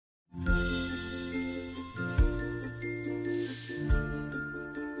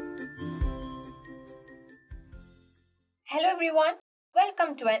Hello everyone,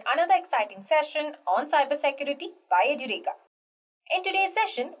 welcome to another exciting session on cybersecurity by Edureka. In today's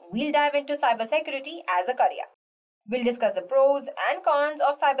session, we'll dive into cybersecurity as a career. We'll discuss the pros and cons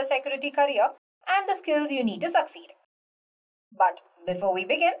of cybersecurity career and the skills you need to succeed. But before we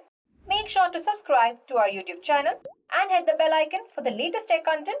begin, make sure to subscribe to our YouTube channel and hit the bell icon for the latest tech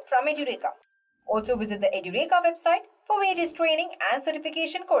content from Edureka. Also visit the Edureka website for various training and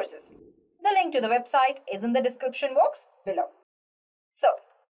certification courses. The link to the website is in the description box below. So,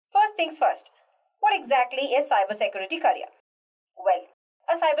 first things first, what exactly is cybersecurity career? Well,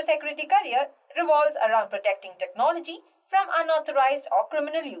 a cybersecurity career revolves around protecting technology from unauthorized or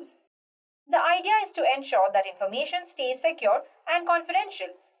criminal use. The idea is to ensure that information stays secure and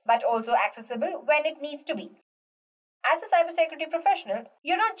confidential, but also accessible when it needs to be. As a cybersecurity professional,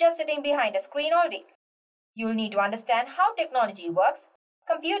 you're not just sitting behind a screen all day. You'll need to understand how technology works,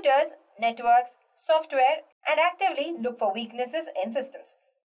 computers, networks, software, and actively look for weaknesses in systems.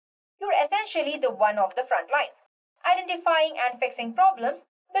 You're essentially the one of the front line, identifying and fixing problems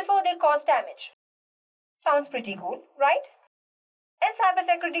before they cause damage. Sounds pretty cool, right? In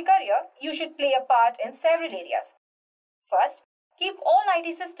cybersecurity career, you should play a part in several areas. First, keep all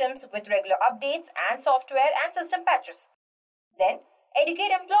IT systems with regular updates and software and system patches. Then, educate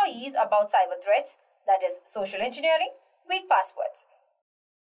employees about cyber threats, that is, social engineering, weak passwords.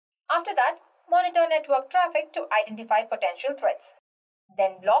 After that, monitor network traffic to identify potential threats.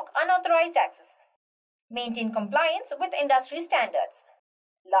 Then block unauthorized access. Maintain compliance with industry standards.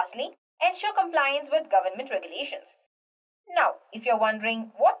 Lastly, ensure compliance with government regulations. Now, if you're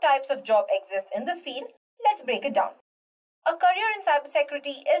wondering what types of job exist in this field, let's break it down. A career in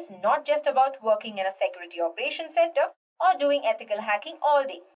cybersecurity is not just about working in a security operations center or doing ethical hacking all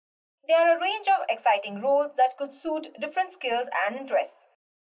day. There are a range of exciting roles that could suit different skills and interests.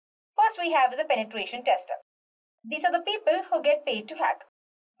 First we have the penetration tester. These are the people who get paid to hack.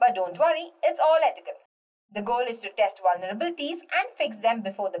 But don't worry, it's all ethical. The goal is to test vulnerabilities and fix them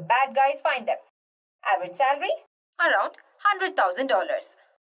before the bad guys find them. Average salary? Around $100,000.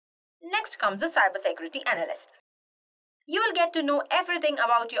 Next comes the cybersecurity analyst. You will get to know everything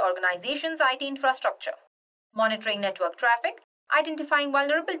about your organization's IT infrastructure, monitoring network traffic, identifying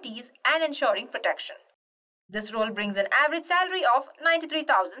vulnerabilities, and ensuring protection. This role brings an average salary of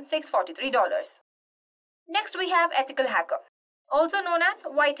 $93,643. Next we have ethical hacker, also known as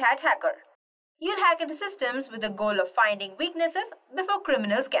white hat hacker. You'll hack into systems with the goal of finding weaknesses before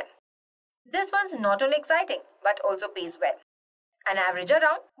criminals can. This one's not only exciting but also pays well, an average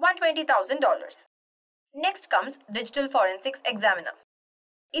around $120,000. Next comes digital forensics examiner.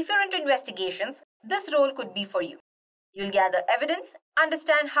 If you're into investigations, this role could be for you. You'll gather evidence,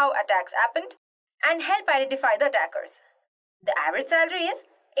 understand how attacks happened, and help identify the attackers. The average salary is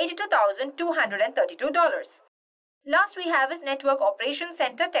 $82,232. Last we have is Network Operations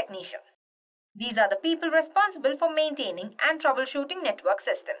Center Technician. These are the people responsible for maintaining and troubleshooting network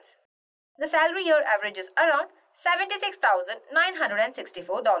systems. The salary here averages around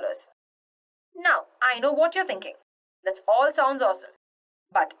 $76,964. Now, I know what you're thinking. That all sounds awesome.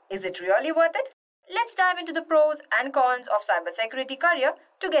 But is it really worth it? Let's dive into the pros and cons of cybersecurity career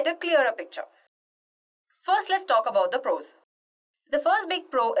to get a clearer picture. First, let's talk about the pros. The first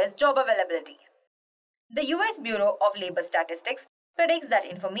big pro is job availability. The US Bureau of Labor Statistics predicts that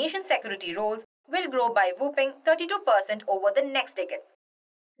information security roles will grow by whopping 32% over the next decade.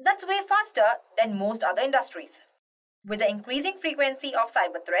 That's way faster than most other industries. With the increasing frequency of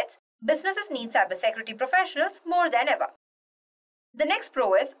cyber threats, businesses need cybersecurity professionals more than ever. The next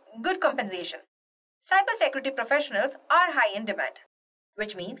pro is good compensation. Cybersecurity professionals are high in demand,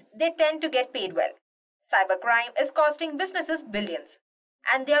 which means they tend to get paid well. Cybercrime is costing businesses billions,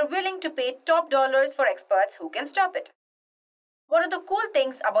 and they are willing to pay top dollars for experts who can stop it. One of the cool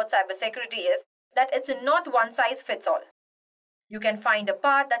things about cybersecurity is that it's not one size fits all. You can find a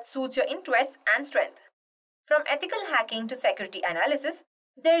path that suits your interests and strength. From ethical hacking to security analysis,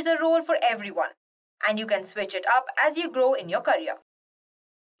 there is a role for everyone, and you can switch it up as you grow in your career.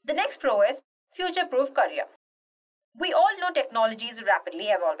 The next pro is future-proof career. We all know technology is rapidly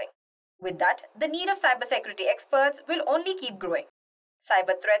evolving. With that, the need of cybersecurity experts will only keep growing.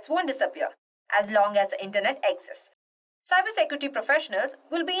 Cyber threats won't disappear as long as the internet exists. Cybersecurity professionals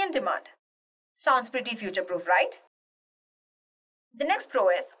will be in demand. Sounds pretty future-proof, right? The next pro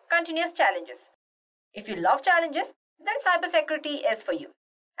is continuous challenges. If you love challenges, then cybersecurity is for you.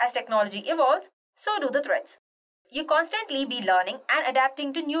 As technology evolves, so do the threats. You constantly be learning and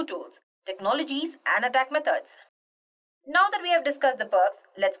adapting to new tools, technologies, and attack methods. Now that we have discussed the perks,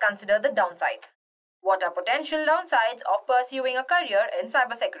 let's consider the downsides. What are potential downsides of pursuing a career in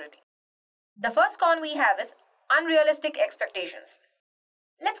cybersecurity? The first con we have is unrealistic expectations.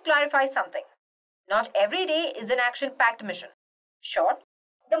 Let's clarify something. Not every day is an action-packed mission. Sure,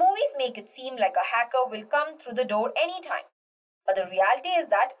 the movies make it seem like a hacker will come through the door anytime. But the reality is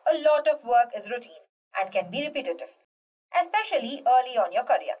that a lot of work is routine and can be repetitive, especially early on your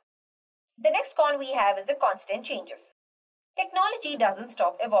career. The next con we have is the constant changes. Technology doesn't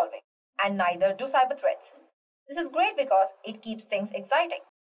stop evolving, and neither do cyber threats. This is great because it keeps things exciting,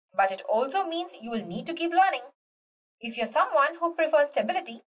 but it also means you will need to keep learning. If you're someone who prefers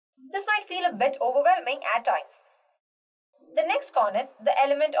stability, this might feel a bit overwhelming at times. The next con is the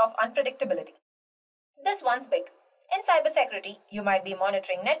element of unpredictability. This one's big. In cybersecurity, you might be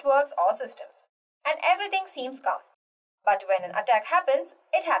monitoring networks or systems, and everything seems calm. But when an attack happens,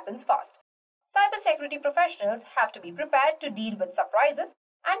 it happens fast. Cybersecurity professionals have to be prepared to deal with surprises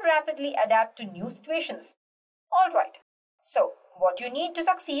and rapidly adapt to new situations. Alright, so what do you need to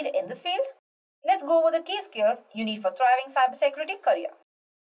succeed in this field? Let's go over the key skills you need for thriving cybersecurity career.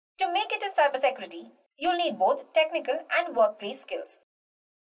 To make it in cybersecurity, you'll need both technical and workplace skills.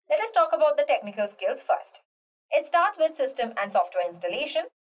 Let us talk about the technical skills first. It starts with system and software installation,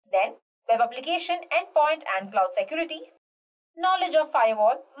 then web application, endpoint and cloud security, knowledge of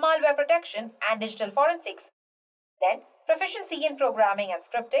firewall, malware protection and digital forensics, then proficiency in programming and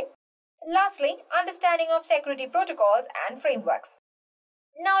scripting, lastly, understanding of security protocols and frameworks.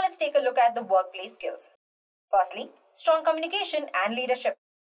 Now let's take a look at the workplace skills. Firstly, strong communication and leadership.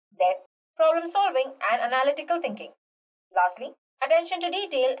 Then, problem solving and analytical thinking. Lastly, attention to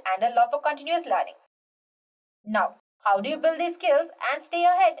detail and a love for continuous learning. Now, how do you build these skills and stay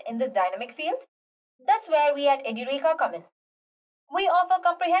ahead in this dynamic field? That's where we at Edureka come in. We offer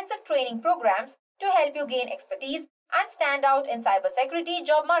comprehensive training programs to help you gain expertise and stand out in cybersecurity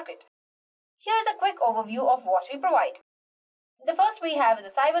job market. Here's a quick overview of what we provide. The first we have is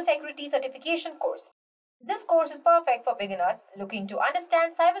a cybersecurity certification course. This course is perfect for beginners looking to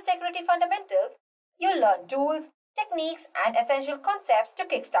understand cybersecurity fundamentals. You'll learn tools, techniques, and essential concepts to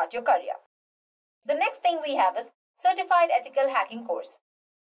kickstart your career. The next thing we have is Certified Ethical Hacking course.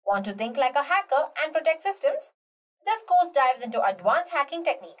 Want to think like a hacker and protect systems? This course dives into advanced hacking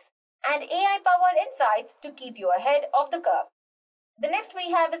techniques and AI-powered insights to keep you ahead of the curve. The next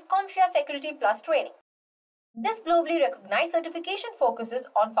we have is CompTIA Security Plus training. This globally recognized certification focuses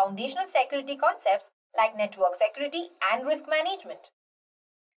on foundational security concepts like network security and risk management.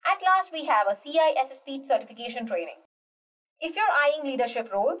 At last, we have a CISSP certification training. If you're eyeing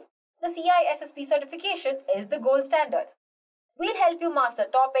leadership roles, the CISSP certification is the gold standard. We'll help you master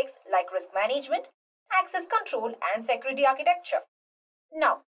topics like risk management, access control, and security architecture.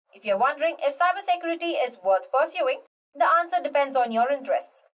 Now, if you're wondering if cybersecurity is worth pursuing, the answer depends on your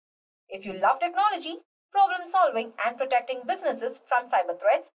interests. If you love technology, problem solving, and protecting businesses from cyber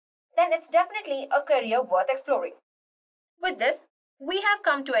threats, then it's definitely a career worth exploring. With this, we have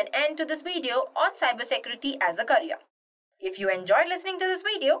come to an end to this video on cybersecurity as a career. If you enjoyed listening to this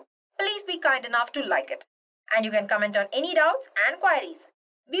video, please be kind enough to like it. And you can comment on any doubts and queries.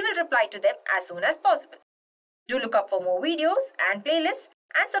 We will reply to them as soon as possible. Do look up for more videos and playlists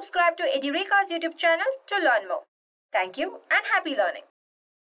and subscribe to Edureka's YouTube channel to learn more. Thank you and happy learning.